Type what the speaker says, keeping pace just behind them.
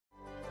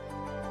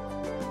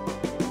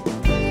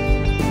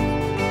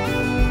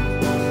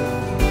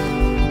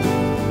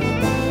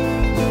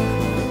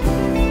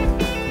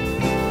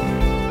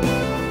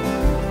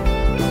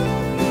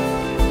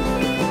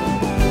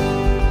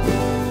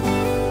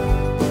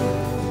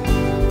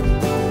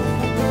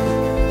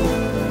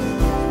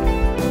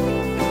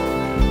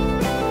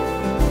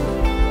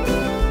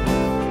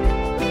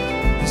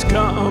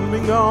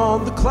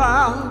on the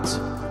clouds,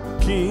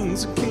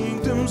 kings and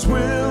kingdoms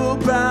will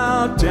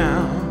bow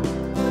down.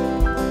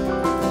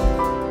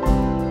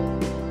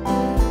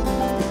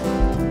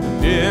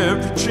 And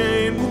every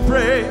chain will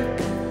break,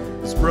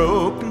 as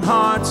broken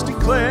hearts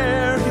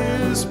declare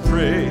his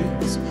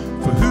praise.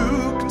 For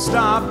who can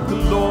stop the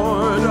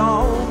Lord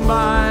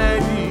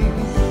Almighty?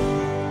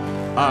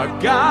 Our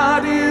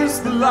God is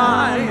the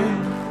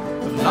Lion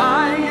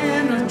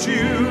of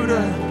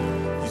Judah.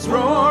 He's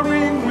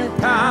roaring with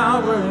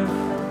power,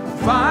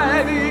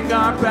 fighting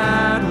our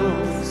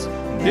battles,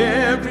 and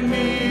every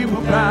knee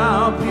will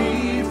bow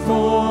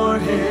before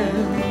him.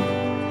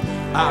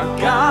 Our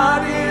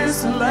God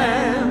is the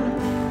Lamb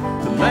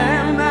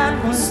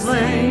that was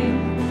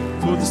slain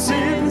for the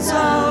sins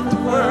of the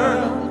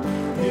world.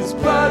 His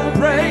blood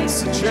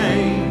breaks the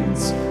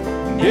chains,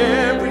 and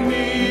every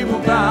knee will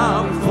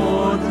bow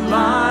before the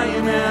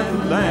Lion and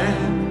the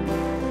Lamb,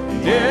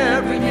 and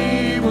every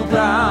knee will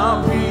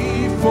bow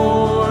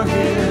before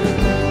him.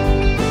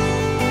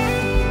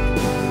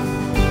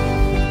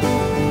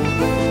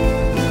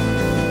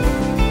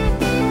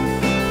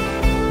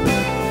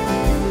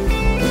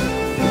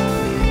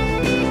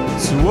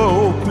 So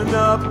open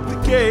up the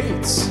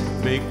gates,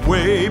 make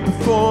way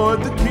before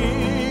the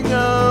King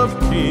of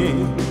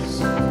Kings.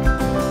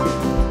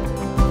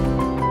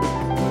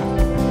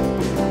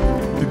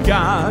 The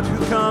God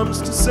who comes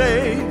to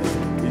save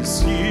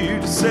is here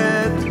to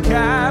set the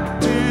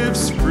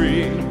captives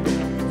free.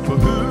 For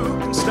who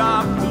can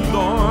stop the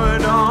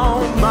Lord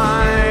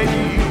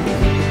Almighty?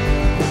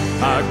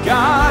 Our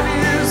God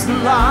is the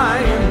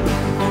Lion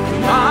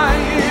of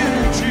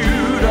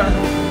Judah.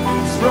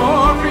 He's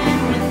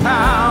roaring with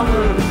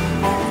power,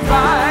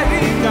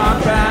 fighting our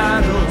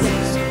battles.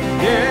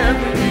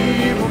 Every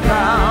knee will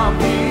bow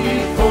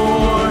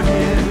before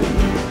him.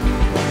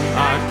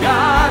 Our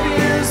God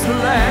is the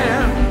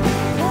Lamb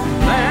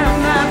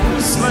that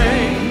was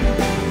slain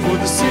for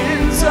the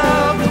sins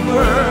of the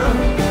world.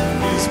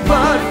 His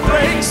blood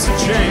breaks the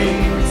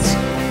chains,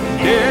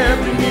 and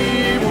every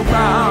knee will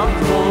bow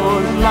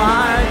before the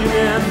Lion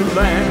and the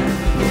Lamb,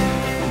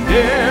 and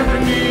every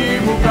knee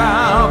will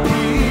bow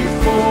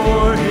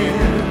before him.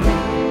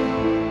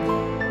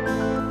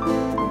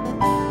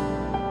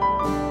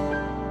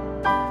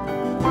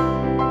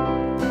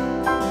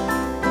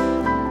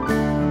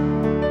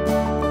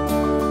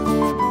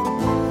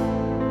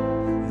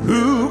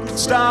 Who can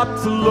stop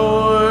the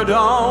Lord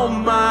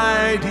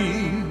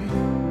Almighty?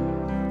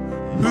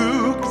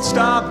 Who can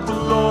stop the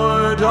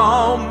Lord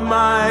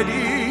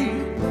Almighty?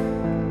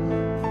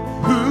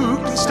 Who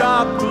can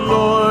stop the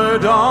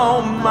Lord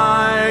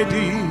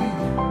Almighty?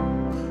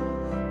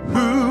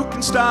 Who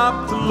can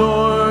stop the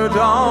Lord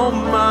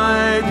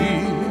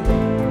Almighty?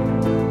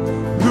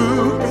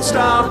 Who can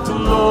stop the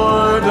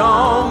Lord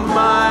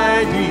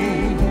Almighty?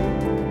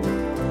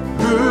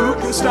 Who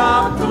can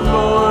stop the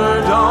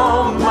Lord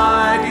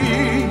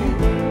Almighty?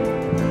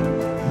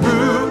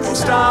 Who can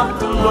stop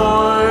the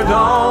Lord